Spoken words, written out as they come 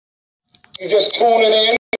you're just tuning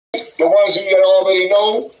in, the ones who you already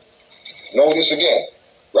know this again.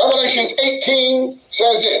 Revelations 18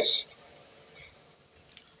 says this.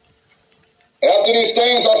 After these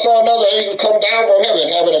things, I saw another angel come down from heaven,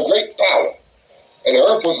 having a great power. And the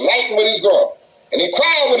earth was lightened with his glory. And he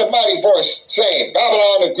cried with a mighty voice, saying,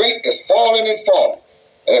 Babylon the great is fallen and fallen,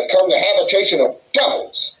 and have come the habitation of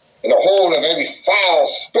devils, and the hold of every foul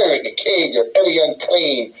spirit, the cage of every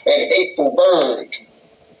unclean and hateful bird.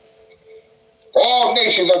 All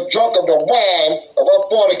nations are drunk of the wine of her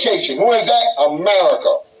fornication. Who is that?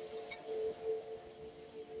 America.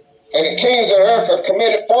 And the kings of the earth have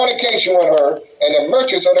committed fornication with her, and the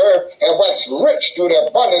merchants of the earth have waxed rich through the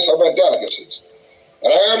abundance of her delicacies.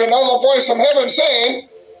 And I heard another voice from heaven saying,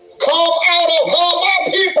 Come out of her, my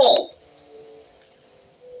people.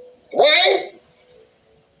 Why?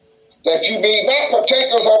 That you be not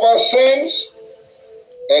partakers of her sins,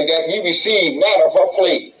 and that you receive not of her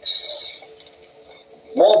plagues.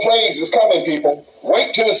 More plagues is coming, people.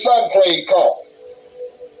 Wait till the sun plague come,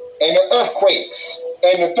 and the earthquakes,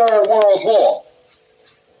 and the third world's war.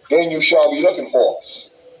 Then you shall be looking for us.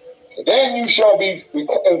 Then you shall be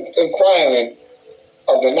inquiring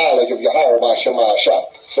of the knowledge of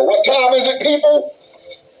ISAIAH-CHAPTER. So what time is it, people?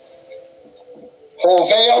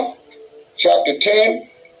 Hosea chapter 10,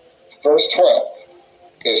 verse 12.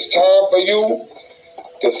 It's time for you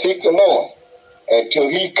to seek the Lord until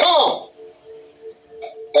he come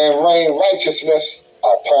and rain righteousness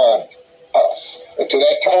upon us. Until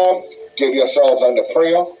that time, give yourselves unto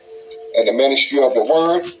prayer and the ministry of the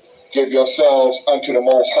word. Give yourselves unto the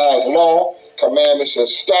Most High's law, commandments, and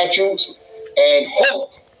statutes, and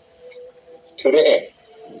hope to the end.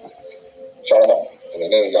 Shalom. In the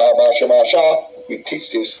name of ISAIAH-CHAPTER, we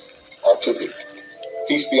teach this unto thee.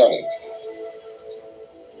 Peace be on you.